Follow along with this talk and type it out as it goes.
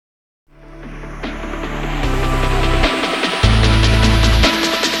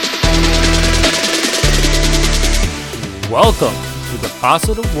Welcome to the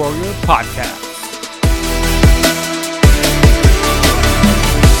Positive Warrior Podcast.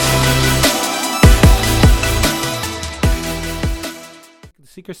 The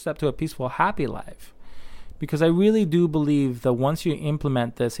secret step to a peaceful, happy life. Because I really do believe that once you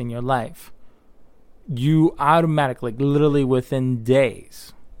implement this in your life, you automatically, literally within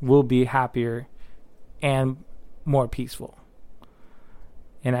days, will be happier and more peaceful.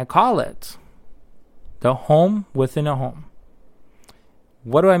 And I call it the home within a home.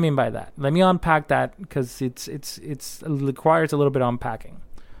 What do I mean by that? Let me unpack that because it requires a little bit of unpacking.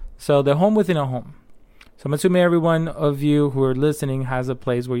 So the home within a home. So I'm assuming every one of you who are listening has a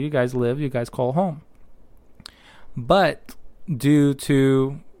place where you guys live, you guys call home. But due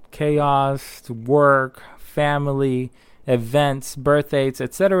to chaos, work, family, events, birthdays,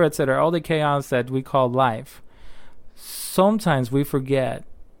 etc., all the chaos that we call life, sometimes we forget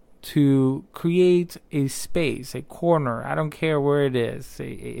to create a space, a corner, I don't care where it is,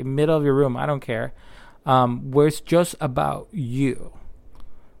 a middle of your room, I don't care, where it's just about you,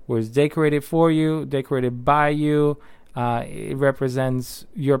 where it's decorated for you, decorated by you. It represents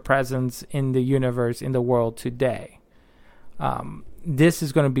your presence in the universe, in the world today. This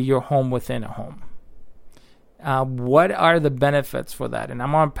is going to be your home within a home. What are the benefits for that? And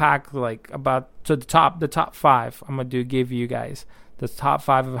I'm going to unpack the top 5. I'm going to give you guys the top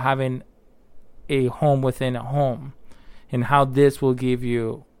 5 of having a home within a home and how this will give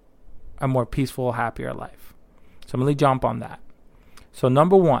you a more peaceful, happier life. So I'm going to jump on that. So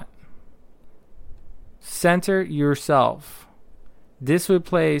number 1, center yourself. This is a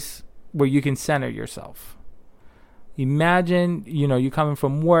place where you can center yourself. Imagine, you're coming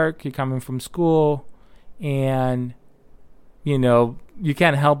from work, you're coming from school, and, you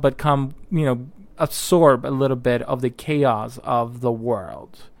can't help but absorb a little bit of the chaos of the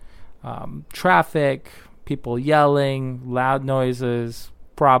world. Traffic, people yelling, loud noises,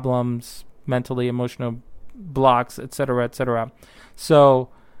 problems, mentally, emotional blocks, etc. So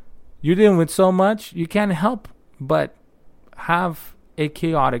you're dealing with so much, you can't help but have a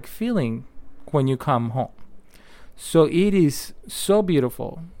chaotic feeling when you come home. So it is so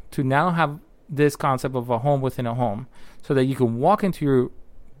beautiful to now have this concept of a home within a home so that you can walk into your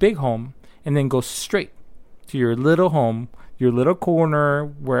big home and then go straight to your little home, your little corner,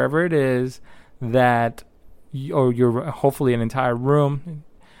 wherever it is that, or your hopefully an entire room,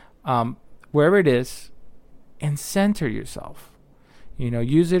 wherever it is, and center yourself.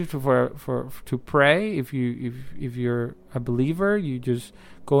 Use it to pray. If you're a believer, you just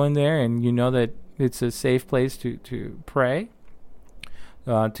go in there and you know that it's a safe place to pray,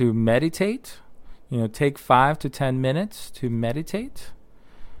 to meditate. Take 5 to 10 minutes to meditate.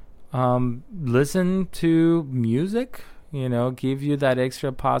 Listen to music, give you that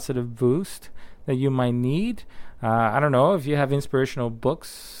extra positive boost that you might need. I don't know if you have inspirational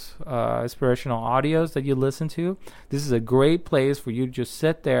books, inspirational audios that you listen to. This is a great place for you to just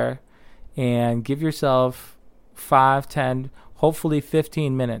sit there and give yourself 5, 10, hopefully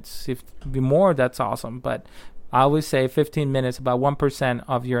 15 minutes. If it be more, that's awesome. But I always say 15 minutes, about 1%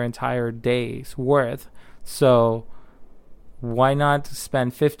 of your entire day's worth. So why not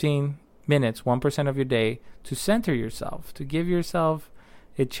spend 15 minutes, 1% of your day, to center yourself, to give yourself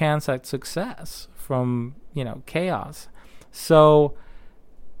a chance at success from, chaos. So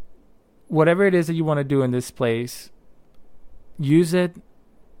whatever it is that you want to do in this place, use it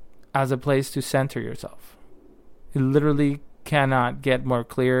as a place to center yourself. It literally cannot get more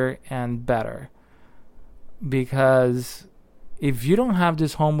clear and better. Because if you don't have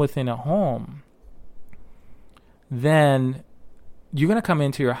this home within a home, then you're going to come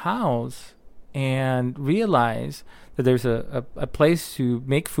into your house and realize that there's a place to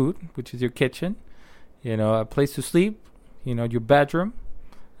make food, which is your kitchen, a place to sleep, your bedroom,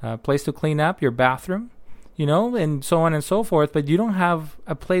 a place to clean up, your bathroom, and so on and so forth. But you don't have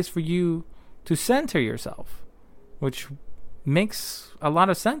a place for you to center yourself, which makes a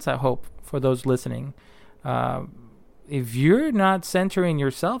lot of sense, I hope, for those listening. If you're not centering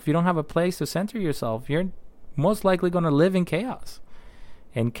yourself, you don't have a place to center yourself, you're most likely going to live in chaos.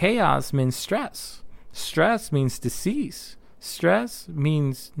 And chaos means stress. Stress means disease. Stress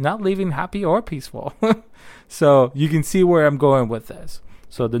means not living happy or peaceful. So you can see where I'm going with this.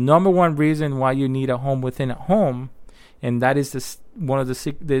 So the number one reason why you need a home within a home, and that is one of the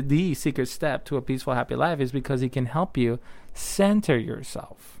secret step to a peaceful, happy life, is because it can help you center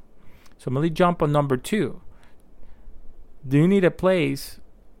yourself. So I'm going to jump on number 2. Do you need a place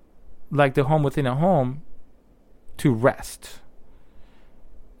like the home within a home to rest?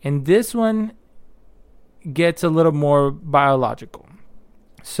 And this one gets a little more biological.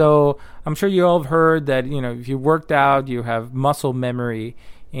 So I'm sure you all have heard that, if you worked out, you have muscle memory,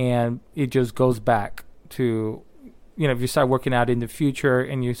 and it just goes back to, if you start working out in the future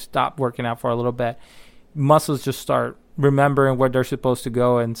and you stop working out for a little bit, muscles just start remembering where they're supposed to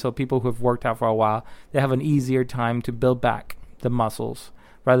go. And so people who have worked out for a while, they have an easier time to build back the muscles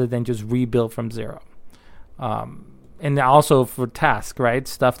rather than just rebuild from zero. And also for tasks, right?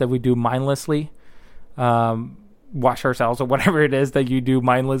 Stuff that we do mindlessly, wash ourselves or whatever it is that you do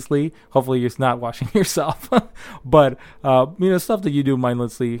mindlessly. Hopefully it's not washing yourself, but, stuff that you do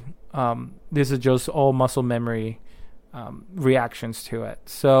mindlessly. This is just all muscle memory, reactions to it.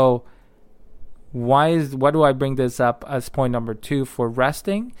 So why do I bring this up as point number 2 for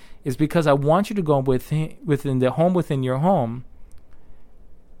resting? Is because I want you to go within your home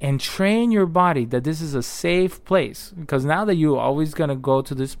and train your body that this is a safe place. Because now that you're always going to go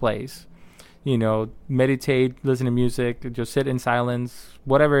to this place, meditate, listen to music, just sit in silence,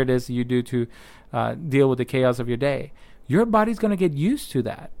 whatever it is you do to deal with the chaos of your day, your body's going to get used to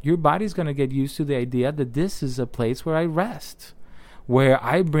that. Your body's going to get used to the idea that this is a place where I rest, where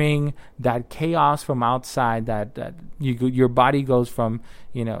I bring that chaos from outside, that your body goes from,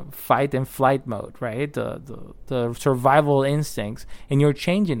 fight and flight mode, right? The survival instincts, and you're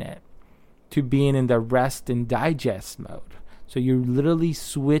changing it to being in the rest and digest mode. So you're literally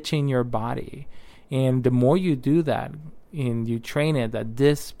switching your body. And the more you do that, and you train it that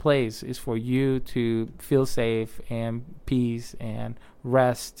this place is for you to feel safe and peace and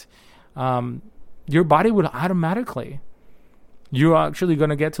rest, your body would automatically, you're actually going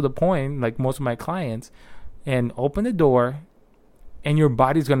to get to the point, like most of my clients, and open the door, and your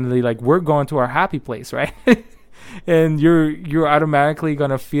body's going to be like, we're going to our happy place, right? And you're automatically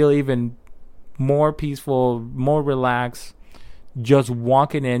going to feel even more peaceful, more relaxed, just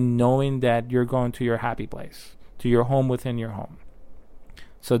walking in knowing that you're going to your happy place, to your home within your home.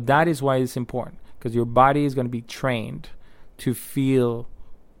 So that is why it's important, because your body is going to be trained to feel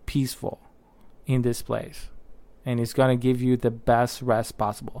peaceful in this place. And it's going to give you the best rest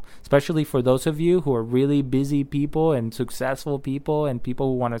possible, especially for those of you who are really busy people and successful people and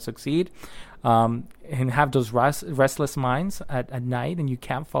people who want to succeed, and have those restless minds at night and you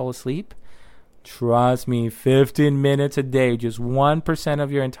can't fall asleep. Trust me, 15 minutes a day, just 1%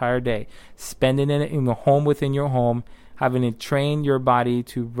 of your entire day, spending it in the home within your home, having it train your body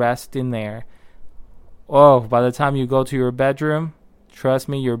to rest in there. Oh, by the time you go to your bedroom, trust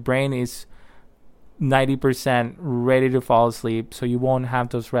me, your brain is 90% ready to fall asleep, so you won't have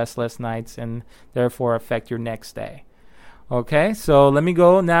those restless nights and therefore affect your next day. Okay, so let me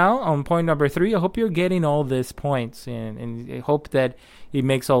go now on point number 3. I hope you're getting all these points, and I hope that it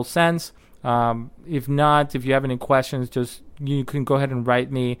makes all sense. If not, if you have any questions, just you can go ahead and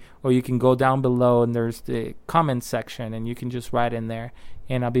write me, or you can go down below and there's the comment section and you can just write in there,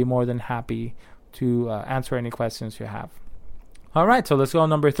 and I'll be more than happy to answer any questions you have. All right, so let's go on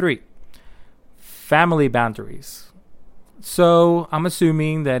number 3. Family boundaries. So I'm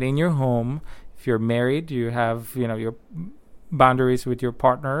assuming that in your home, if you're married, you have, your boundaries with your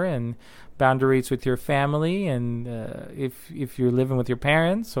partner and boundaries with your family. And if you're living with your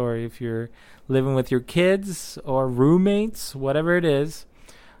parents, or if you're living with your kids or roommates, whatever it is,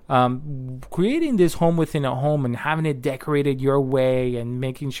 creating this home within a home and having it decorated your way and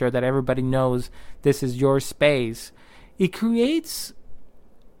making sure that everybody knows this is your space, it creates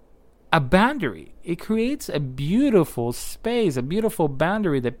a boundary. It creates a beautiful space, a beautiful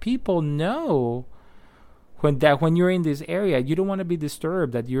boundary that people know when you're in this area, you don't want to be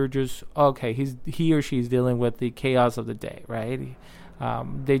disturbed, that you're just, okay, he or she's dealing with the chaos of the day, right?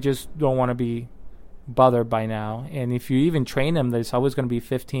 They just don't want to be bothered by now. And if you even train them, there's always going to be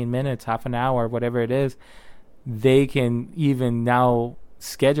 15 minutes, half an hour, whatever it is, they can even now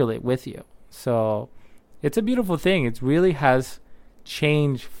schedule it with you. So it's a beautiful thing. It really has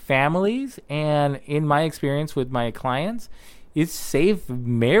changed families, and in my experience with my clients, it's saved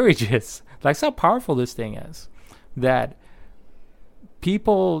marriages. That's how powerful this thing is, that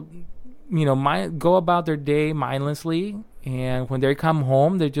people, might go about their day mindlessly, and when they come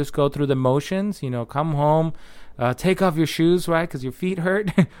home, they just go through the motions. Come home, take off your shoes, right, because your feet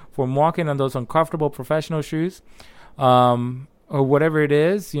hurt from walking on those uncomfortable professional shoes, or whatever it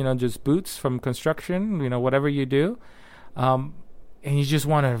is, just boots from construction, whatever you do. And you just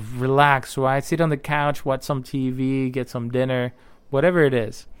want to relax, right? Sit on the couch, watch some TV, get some dinner, whatever it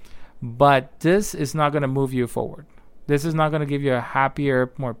is. But this is not going to move you forward. This is not going to give you a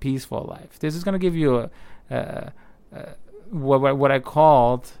happier, more peaceful life. This is going to give you what I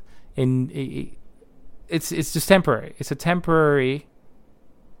called it's just temporary. It's a temporary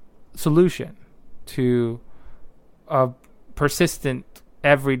solution to a persistent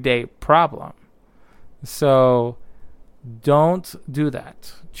everyday problem. So don't do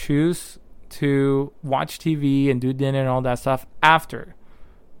that. Choose to watch TV and do dinner and all that stuff after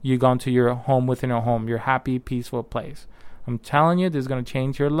you've gone to your home within a home, your happy, peaceful place. I'm telling you, this is going to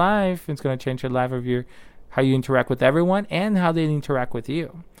change your life. It's going to change your life of how you interact with everyone and how they interact with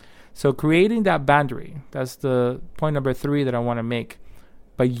you. So creating that boundary, that's the point number 3 that I want to make.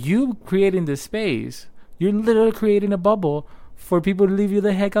 By you creating this space, you're literally creating a bubble for people to leave you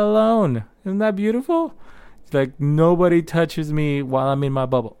the heck alone. Isn't that beautiful? It's like nobody touches me while I'm in my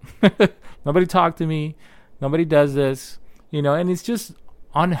bubble. Nobody talk to me. Nobody does this. And it's just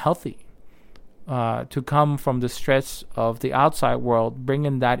unhealthy to come from the stress of the outside world,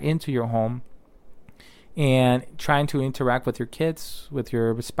 bringing that into your home and trying to interact with your kids, with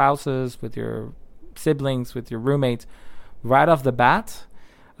your spouses, with your siblings, with your roommates right off the bat.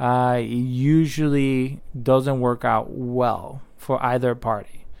 It usually doesn't work out well for either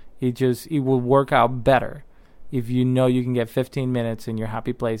party. It will work out better if you know you can get 15 minutes in your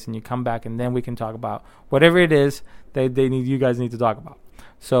happy place and you come back, and then we can talk about whatever it is that you guys need to talk about.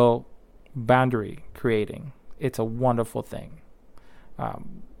 So boundary creating, it's a wonderful thing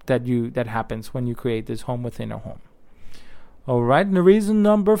that happens when you create this home within a home. All right, and the reason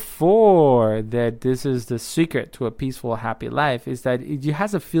number 4 that this is the secret to a peaceful, happy life is that it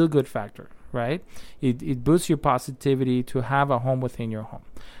has a feel-good factor, right? It boosts your positivity to have a home within your home.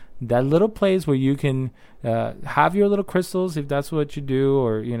 That little place where you can have your little crystals, if that's what you do,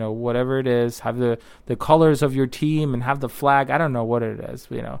 or whatever it is, have the colors of your team and have the flag. I don't know what it is.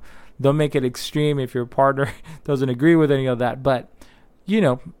 Don't make it extreme if your partner doesn't agree with any of that. But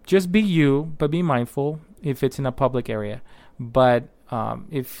just be you, but be mindful if it's in a public area. But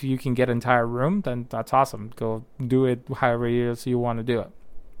if you can get an entire room, then that's awesome. Go do it however it is you want to do it.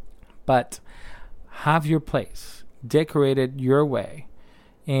 But have your place decorated your way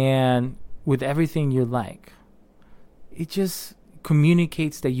and with everything you like. It just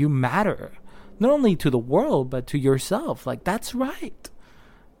communicates that you matter, not only to the world, but to yourself. Like, that's right.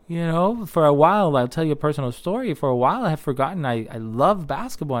 For a while, I'll tell you a personal story. For a while, I have forgotten I love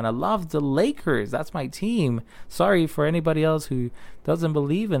basketball and I love the Lakers. That's my team. Sorry for anybody else who doesn't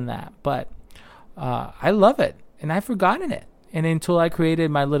believe in that. But I love it, and I've forgotten it. And until I created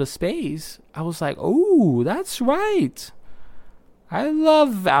my little space, I was like, oh, that's right. I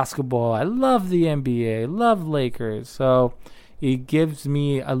love basketball. I love the NBA. I love Lakers. So it gives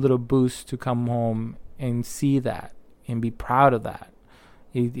me a little boost to come home and see that and be proud of that.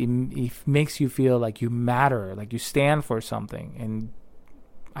 It makes you feel like you matter, like you stand for something. And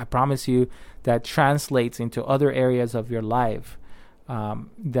I promise you that translates into other areas of your life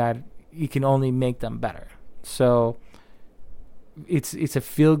that it can only make them better. So it's a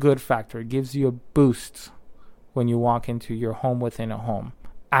feel-good factor. It gives you a boost when you walk into your home within a home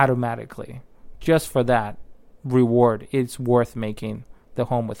automatically. Just for that reward, it's worth making the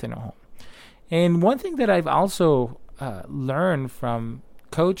home within a home. And one thing that I've also learned from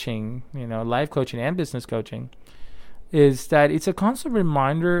coaching, life coaching and business coaching, is that it's a constant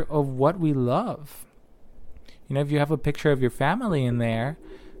reminder of what we love. If you have a picture of your family in there,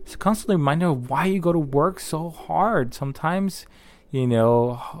 it's a constant reminder of why you go to work so hard. Sometimes,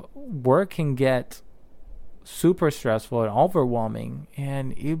 work can get super stressful and overwhelming,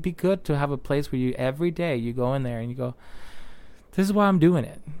 and it'd be good to have a place where you every day you go in there and you go, this is why I'm doing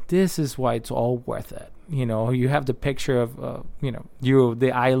it. This is why it's all worth it. You have the picture of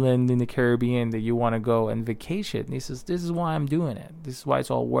the island in the Caribbean that you want to go and vacation. This is why I'm doing it. This is why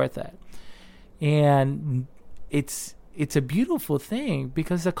it's all worth it. And it's a beautiful thing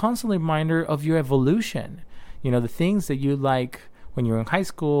because it's a constant reminder of your evolution. The things that you like when you're in high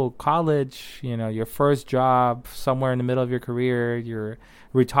school, college, your first job, somewhere in the middle of your career, your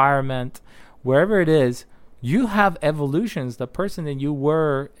retirement, wherever it is, you have evolutions. The person that you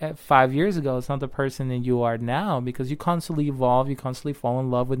were 5 years ago is not the person that you are now, because you constantly evolve, you constantly fall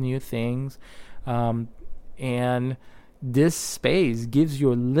in love with new things. And this space gives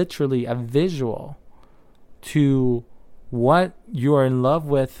you literally a visual to what you're in love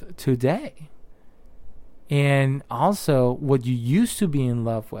with today. And also what you used to be in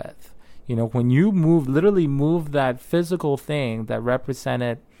love with. When you literally move that physical thing that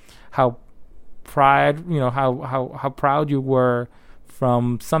represented how how proud you were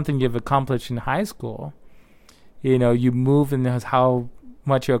from something you've accomplished in high school. You move in how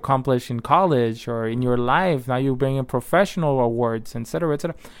much you accomplished in college or in your life. Now you bring in professional awards, etc.,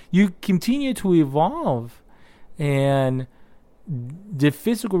 etc. You continue to evolve, and the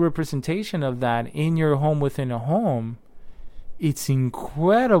physical representation of that in your home within a home, it's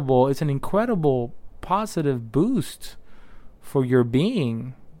incredible. It's an incredible positive boost for your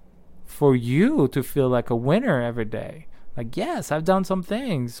being, for you to feel like a winner every day. Like, yes, I've done some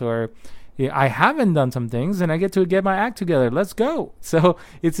things, or I haven't done some things, and I get to get my act together. Let's go. So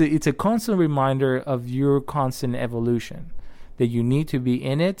it's a constant reminder of your constant evolution, that you need to be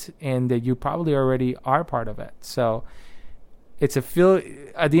in it, and that you probably already are part of it. So it's a feel.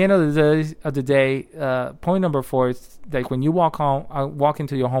 At the end of the day, point number 4 is like when you walk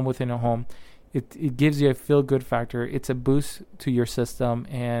into your home within a home, it gives you a feel good factor. It's a boost to your system,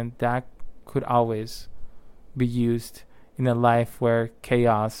 and that could always be used in a life where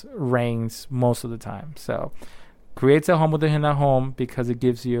chaos reigns most of the time. So creates a home within a home because it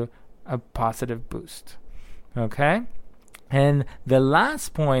gives you a positive boost. Okay? And the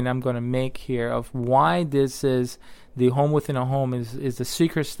last point I'm going to make here of why this is the home within a home is the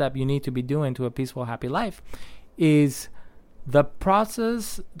secret step you need to be doing to a peaceful, happy life is the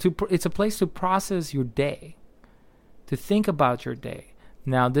process it's a place to process your day, to think about your day.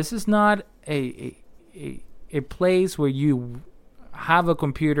 Now, this is not a place where you have a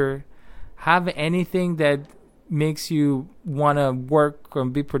computer, have anything that makes you want to work or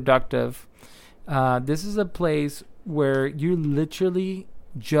be productive. This is a place where you literally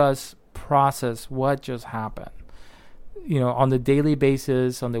just process what just happened. On the daily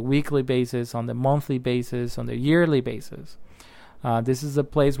basis, on the weekly basis, on the monthly basis, on the yearly basis. This is a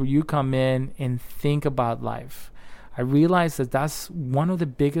place where you come in and think about life. I realize that that's one of the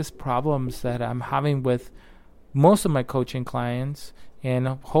biggest problems that I'm having with most of my coaching clients, and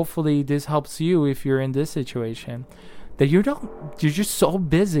hopefully this helps you if you're in this situation, that you're just so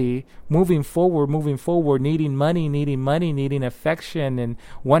busy moving forward, needing money, needing affection, and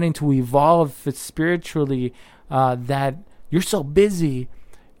wanting to evolve spiritually, that you're so busy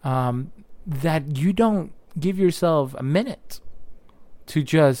that you don't give yourself a minute to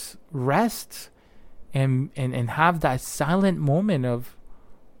just rest and have that silent moment of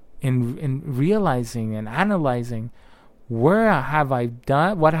in realizing and analyzing, what have I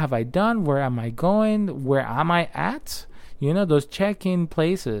done, where am I going, where am I at? Those check-in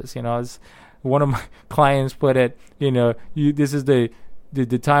places, as one of my clients put it, this is the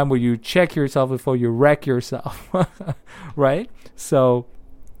time where you check yourself before you wreck yourself. Right? So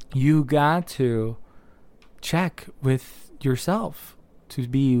you got to check with yourself to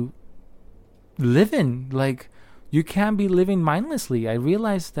be living. Like, you can't be living mindlessly. I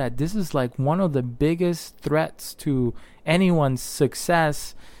realize that this is like one of the biggest threats to anyone's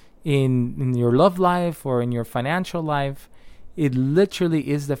success in your love life or in your financial life. It literally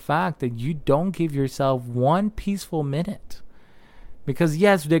is the fact that you don't give yourself one peaceful minute. Because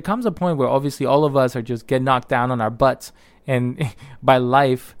yes, there comes a point where obviously all of us are just get knocked down on our butts and by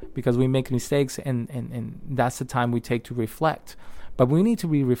life because we make mistakes, and that's the time we take to reflect. But we need to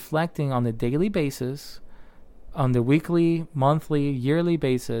be reflecting on a daily basis, on the weekly, monthly, yearly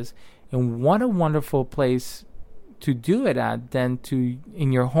basis. And what a wonderful place to do it at than to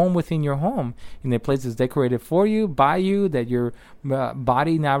in your home within your home, in a place that's decorated for you, by you, that your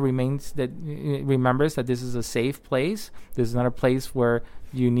body now remembers that this is a safe place. This is not a place where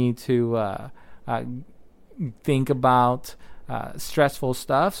you need to think about stressful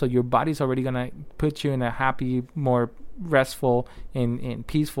stuff. So your body's already going to put you in a happy, more restful and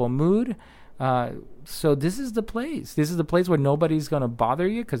peaceful mood. So this is the place. This is the place where nobody's going to bother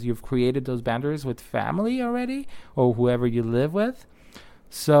you because you've created those boundaries with family already or whoever you live with.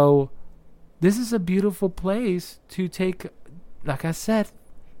 So this is a beautiful place to take, like I said,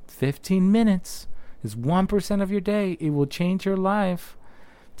 15 minutes is 1% of your day. It will change your life.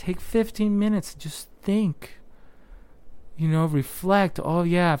 Take 15 minutes. Just think. Reflect. Oh,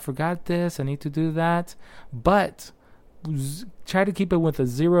 yeah, I forgot this. I need to do that. But try to keep it with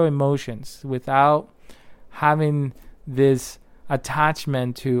zero emotions without having this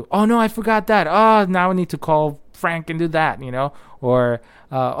attachment to, oh no, I forgot that. Oh, now I need to call Frank and do that, or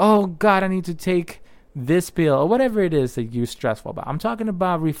oh God, I need to take this pill, or whatever it is that you're stressful about. I'm talking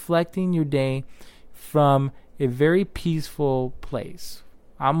about reflecting your day from a very peaceful place,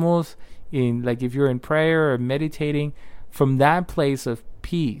 almost in like if you're in prayer or meditating, from that place of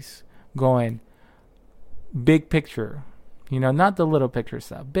peace, going big picture. Not the little picture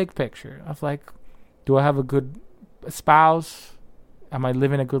stuff. Big picture of like, do I have a good spouse? Am I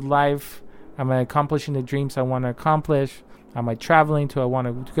living a good life? Am I accomplishing the dreams I want to accomplish? Am I traveling to I want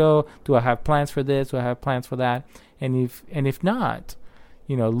to go? Do I have plans for this? Do I have plans for that? And if not,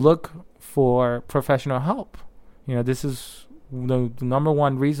 look for professional help. This is the number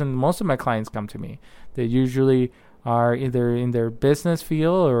one reason most of my clients come to me. They usually are either in their business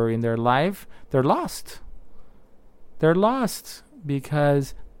field or in their life. They're lost. They're lost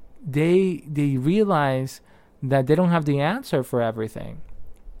because they realize that they don't have the answer for everything,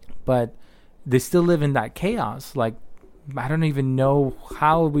 but they still live in that chaos. Like, I don't even know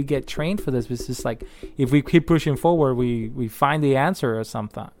how we get trained for this. It's just like, if we keep pushing forward, we find the answer or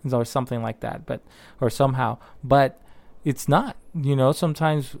something like that, or somehow. But it's not,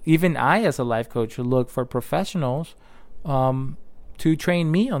 sometimes even I, as a life coach, look for professionals to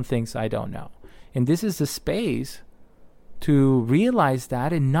train me on things I don't know. And this is the space to realize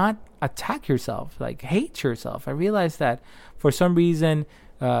that and not attack yourself, like hate yourself. I realize that for some reason,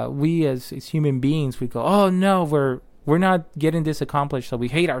 we as human beings, we go, oh no, we're not getting this accomplished, so we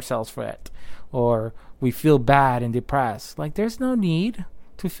hate ourselves for it, or we feel bad and depressed. Like, there's no need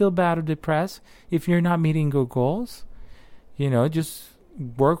to feel bad or depressed if you're not meeting your goals. Just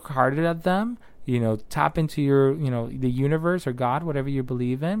work harder at them. Tap into your, the universe or God, whatever you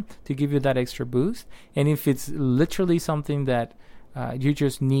believe in, to give you that extra boost. And if it's literally something that you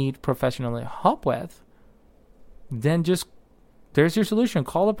just need professional help with, then there's your solution.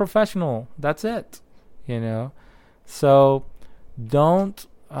 Call a professional. That's it. So don't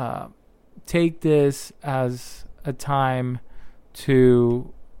take this as a time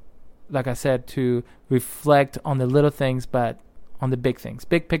to, like I said, to reflect on the little things, but on the big things,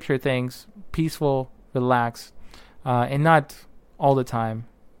 big picture things, peaceful, relax, and not all the time.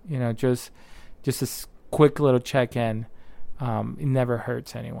 Just a quick little check-in. It never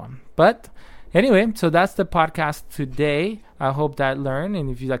hurts anyone. But anyway, so that's the podcast today. I hope that learned. And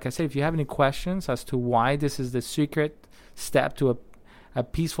if you, like I said, if you have any questions as to why this is the secret step to a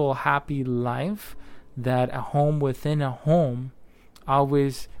peaceful, happy life, that a home within a home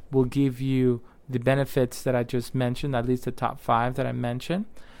always will give you the benefits that I just mentioned, at least the top 5 that I mentioned.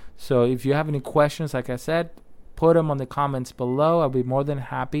 So if you have any questions, like I said, put them on the comments below. I'll be more than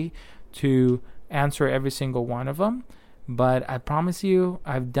happy to answer every single one of them. But I promise you,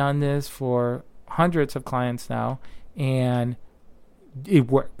 I've done this for hundreds of clients now, and it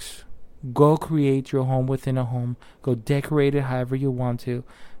works. Go create your home within a home. Go decorate it however you want to.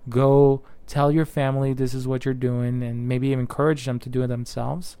 Go tell your family this is what you're doing, and maybe encourage them to do it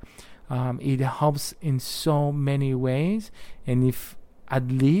themselves. It helps in so many ways. And if at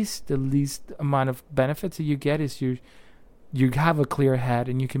least the least amount of benefits that you get is you have a clear head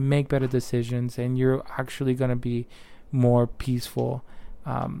and you can make better decisions, and you're actually going to be more peaceful.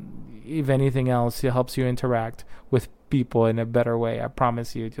 If anything else, it helps you interact with people in a better way. I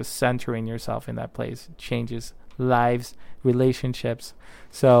promise you, just centering yourself in that place changes lives, relationships.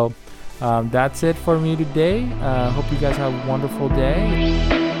 So that's it for me today. Hope you guys have a wonderful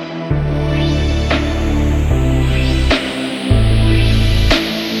day.